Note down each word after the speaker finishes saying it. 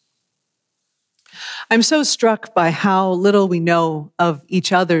I'm so struck by how little we know of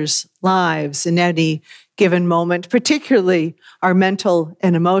each other's lives in any given moment, particularly our mental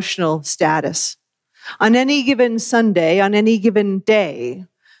and emotional status. On any given Sunday, on any given day,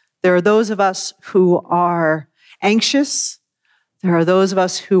 there are those of us who are anxious. There are those of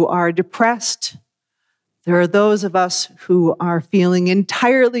us who are depressed. There are those of us who are feeling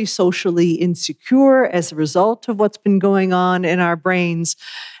entirely socially insecure as a result of what's been going on in our brains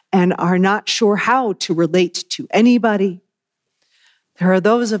and are not sure how to relate to anybody. There are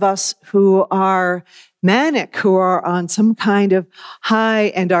those of us who are manic, who are on some kind of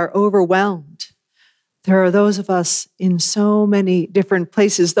high and are overwhelmed. There are those of us in so many different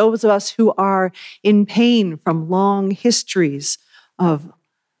places, those of us who are in pain from long histories of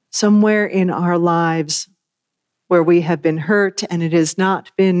somewhere in our lives where we have been hurt and it has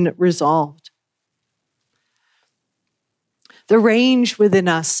not been resolved. The range within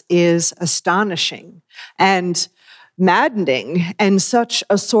us is astonishing and maddening and such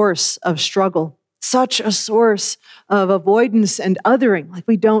a source of struggle, such a source of avoidance and othering. Like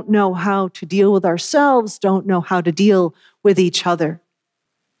we don't know how to deal with ourselves, don't know how to deal with each other.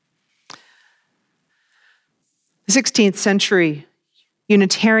 The 16th century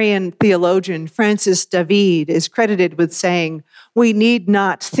Unitarian theologian Francis David is credited with saying, "We need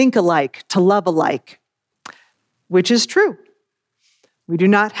not think alike to love alike," which is true. We do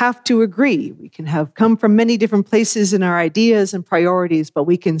not have to agree. We can have come from many different places in our ideas and priorities, but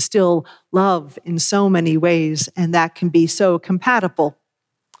we can still love in so many ways, and that can be so compatible.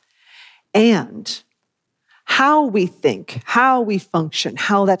 And how we think, how we function,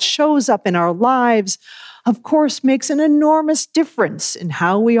 how that shows up in our lives, of course, makes an enormous difference in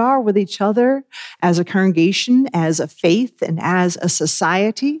how we are with each other as a congregation, as a faith, and as a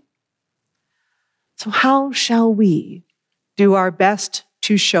society. So how shall we do our best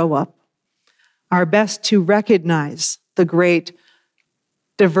to show up, our best to recognize the great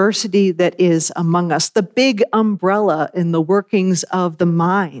diversity that is among us, the big umbrella in the workings of the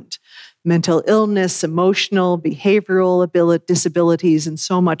mind, mental illness, emotional, behavioral disabilities, and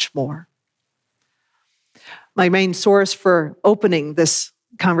so much more. My main source for opening this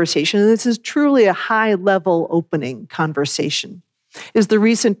conversation, and this is truly a high-level opening conversation, is the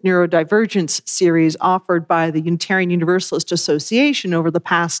recent neurodivergence series offered by the Unitarian Universalist Association over the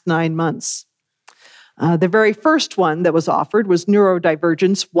past 9 months. The very first one that was offered was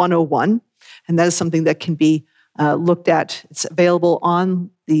Neurodivergence 101, and that is something that can be looked at. It's available on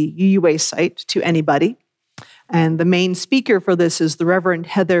the UUA site to anybody. And the main speaker for this is the Reverend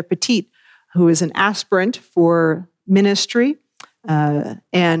Heather Petit, who is an aspirant for ministry,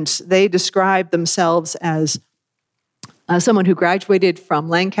 and they describe themselves as someone who graduated from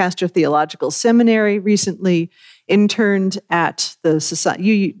Lancaster Theological Seminary recently, interned at the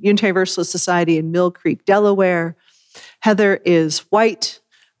Unitarian Universalist Society in Mill Creek, Delaware. Heather is white,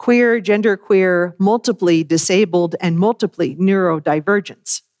 queer, genderqueer, multiply disabled, and multiply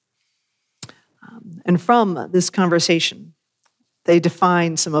neurodivergent. And from this conversation, they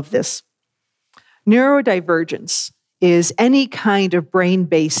define some of this. Neurodivergence is any kind of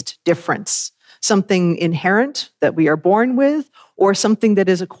brain-based difference, something inherent that we are born with, or something that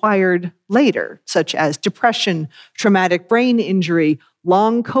is acquired later, such as depression, traumatic brain injury,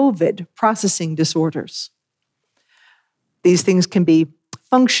 long COVID, processing disorders. These things can be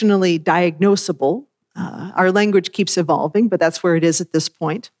functionally diagnosable. Our language keeps evolving, but that's where it is at this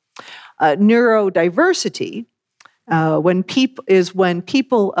point. Neurodiversity when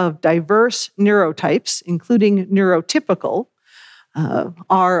people of diverse neurotypes, including neurotypical,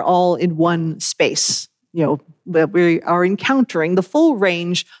 are all in one space. That we are encountering the full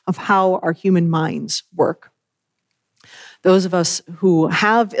range of how our human minds work. Those of us who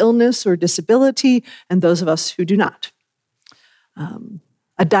have illness or disability, and those of us who do not.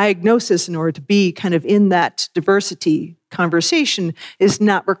 A diagnosis, in order to be kind of in that diversity conversation, is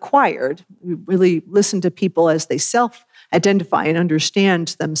not required. We really listen to people as they self-identify and understand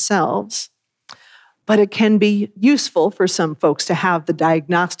themselves. But it can be useful for some folks to have the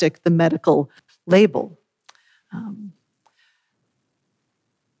diagnostic, the medical label.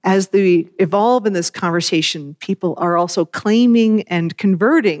 As they evolve in this conversation, people are also claiming and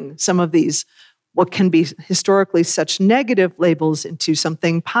converting some of these what can be historically such negative labels into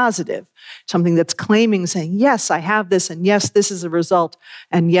something positive, something that's claiming, saying, yes, I have this, and yes, this is a result,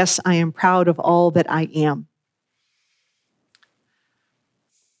 and yes, I am proud of all that I am.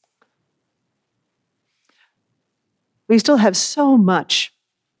 We still have so much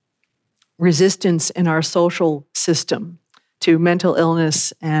resistance in our social system to mental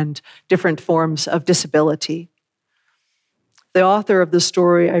illness and different forms of disability. The author of the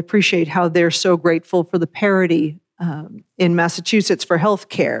story, I appreciate how they're so grateful for the parity in Massachusetts for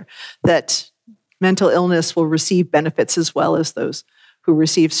healthcare, that mental illness will receive benefits as well as those who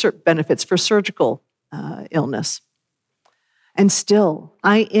receive benefits for surgical illness. And still,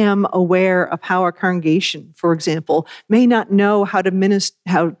 I am aware of how our congregation, for example, may not know how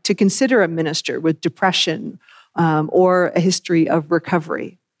to consider a minister with depression or a history of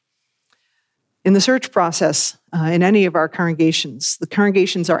recovery. In the search process, in any of our congregations, the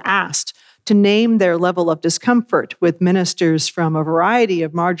congregations are asked to name their level of discomfort with ministers from a variety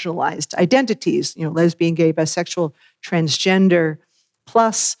of marginalized identities, lesbian, gay, bisexual, transgender,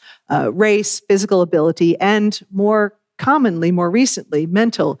 plus race, physical ability, and more recently,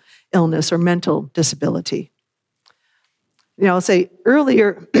 mental illness or mental disability. I'll say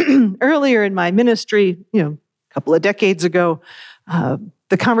earlier in my ministry, a couple of decades ago,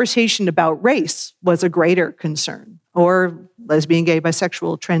 the conversation about race was a greater concern, or lesbian, gay,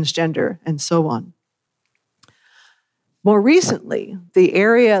 bisexual, transgender, and so on. More recently, the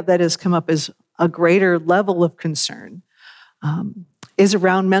area that has come up as a greater level of concern is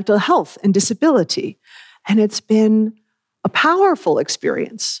around mental health and disability. And it's been a powerful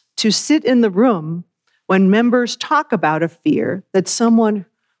experience to sit in the room when members talk about a fear that someone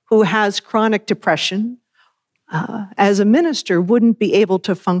who has chronic depression as a minister wouldn't be able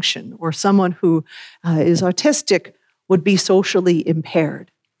to function, or someone who is autistic would be socially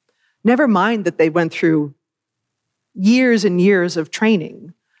impaired. Never mind that they went through years and years of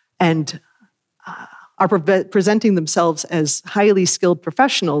training and are presenting themselves as highly skilled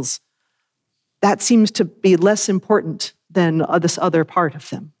professionals. That seems to be less important than this other part of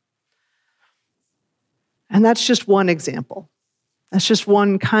them. And that's just one example. That's just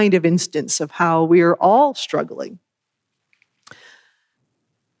one kind of instance of how we are all struggling.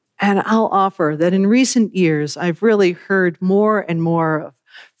 And I'll offer that in recent years, I've really heard more and more of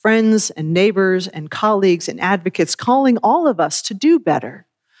friends and neighbors and colleagues and advocates calling all of us to do better,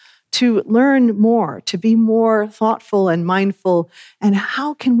 to learn more, to be more thoughtful and mindful, and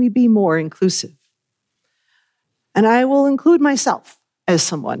how can we be more inclusive? And I will include myself as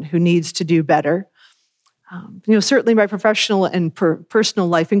someone who needs to do better. Certainly my professional and personal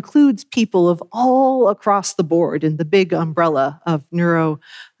life includes people of all across the board in the big umbrella of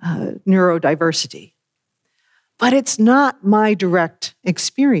neurodiversity. But it's not my direct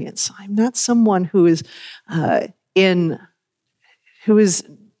experience. I'm not someone who has that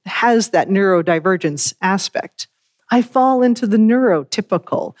neurodivergence aspect. I fall into the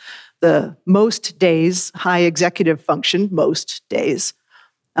neurotypical, the most days high executive function, most days,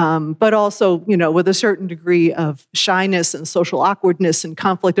 but also, with a certain degree of shyness and social awkwardness and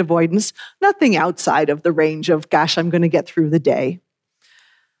conflict avoidance, nothing outside of the range of, gosh, I'm going to get through the day.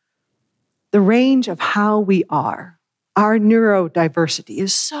 The range of how we are, our neurodiversity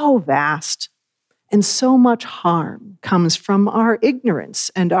is so vast, and so much harm comes from our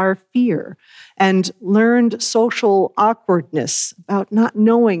ignorance and our fear and learned social awkwardness about not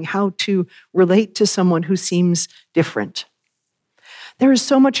knowing how to relate to someone who seems different. There is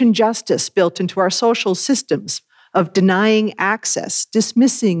so much injustice built into our social systems of denying access,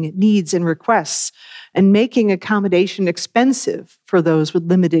 dismissing needs and requests, and making accommodation expensive for those with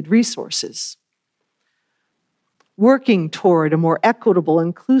limited resources. Working toward a more equitable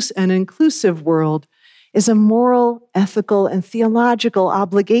and inclusive world is a moral, ethical, and theological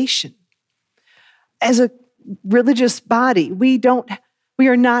obligation. As a religious body, we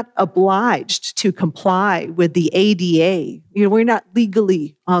are not obliged to comply with the ADA. We're not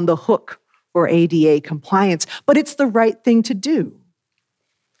legally on the hook for ADA compliance, but it's the right thing to do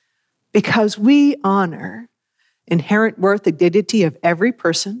because we honor inherent worth and dignity of every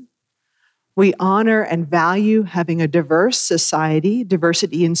person. We honor and value having a diverse society,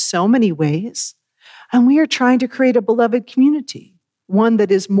 diversity in so many ways, and we are trying to create a beloved community, one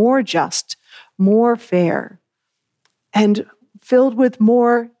that is more just, more fair, and filled with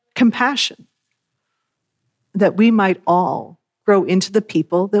more compassion, that we might all grow into the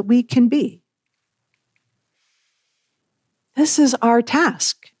people that we can be. This is our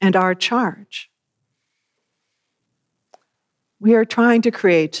task and our charge. We are trying to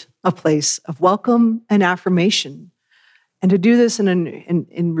create a place of welcome and affirmation, and to do this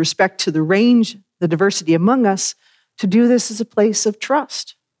in respect to the range, the diversity among us, to do this as a place of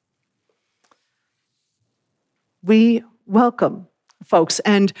trust. We welcome folks,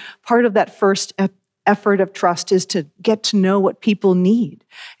 and part of that first effort of trust is to get to know what people need.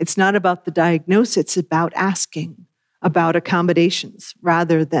 It's not about the diagnosis, it's about asking about accommodations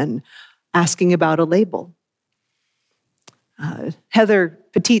rather than asking about a label. Heather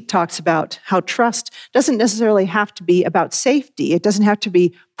Petit talks about how trust doesn't necessarily have to be about safety. It doesn't have to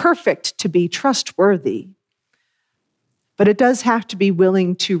be perfect to be trustworthy. But it does have to be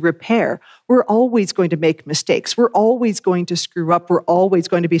willing to repair. We're always going to make mistakes. We're always going to screw up. We're always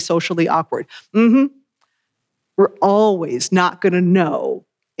going to be socially awkward. We're always not going to know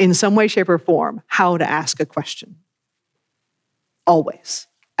in some way, shape, or form how to ask a question. Always.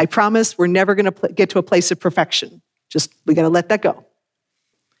 I promise we're never going to get to a place of perfection. Just, we got to let that go.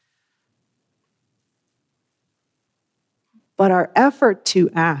 But our effort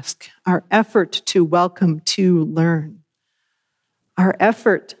to ask, our effort to welcome, to learn, our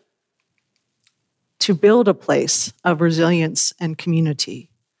effort to build a place of resilience and community,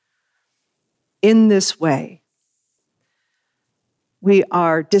 in this way, we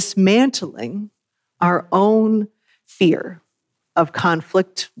are dismantling our own fear of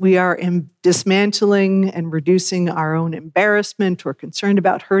conflict. We are dismantling and reducing our own embarrassment or concern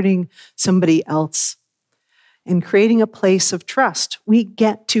about hurting somebody else and creating a place of trust. We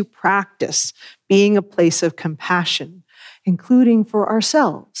get to practice being a place of compassion, including for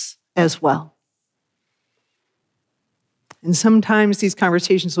ourselves as well. And sometimes these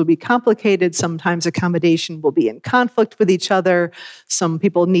conversations will be complicated. Sometimes accommodation will be in conflict with each other. Some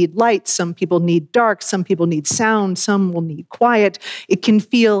people need light. Some people need dark. Some people need sound. Some will need quiet. It can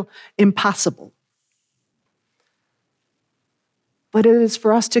feel impossible. But it is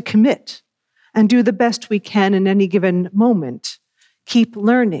for us to commit and do the best we can in any given moment. Keep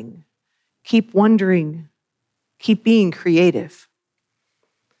learning. Keep wondering. Keep being creative.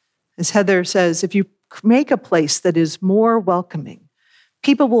 As Heather says, if you make a place that is more welcoming,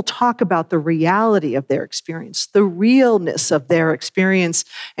 people will talk about the reality of their experience, the realness of their experience,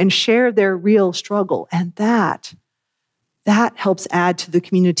 and share their real struggle. And that helps add to the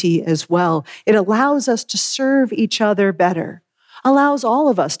community as well. It allows us to serve each other better, allows all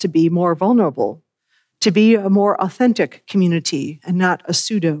of us to be more vulnerable, to be a more authentic community and not a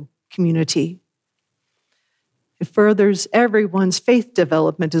pseudo community. It furthers everyone's faith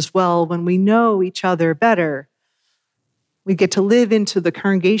development as well when we know each other better. We get to live into the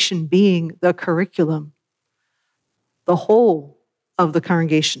congregation being the curriculum, the whole of the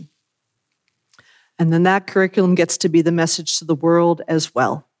congregation. And then that curriculum gets to be the message to the world as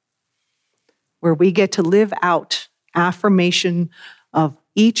well, where we get to live out affirmation of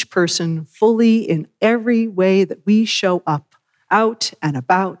each person fully in every way that we show up, out and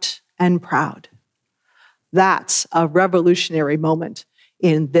about and proud. That's a revolutionary moment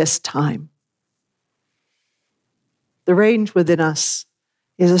in this time. The range within us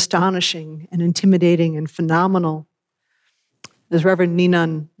is astonishing and intimidating and phenomenal. As Reverend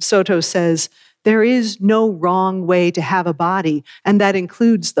Ninan Soto says, there is no wrong way to have a body, and that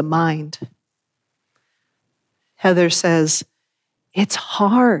includes the mind. Heather says, it's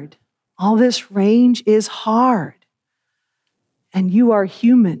hard. All this range is hard. And you are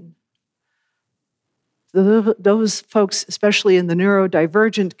human. Those folks, especially in the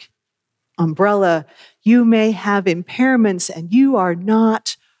neurodivergent umbrella, you may have impairments and you are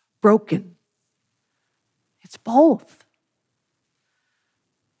not broken. It's both.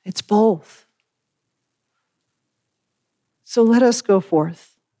 It's both. So let us go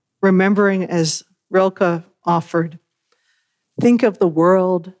forth, remembering as Rilke offered, think of the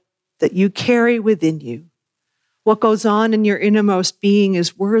world that you carry within you. What goes on in your innermost being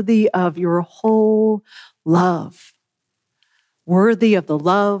is worthy of your whole love, worthy of the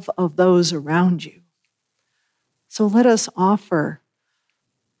love of those around you. So let us offer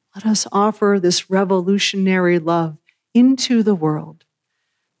this revolutionary love into the world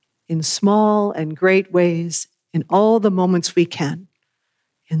in small and great ways, in all the moments we can,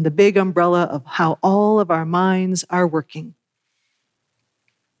 in the big umbrella of how all of our minds are working.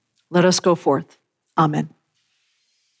 Let us go forth. Amen.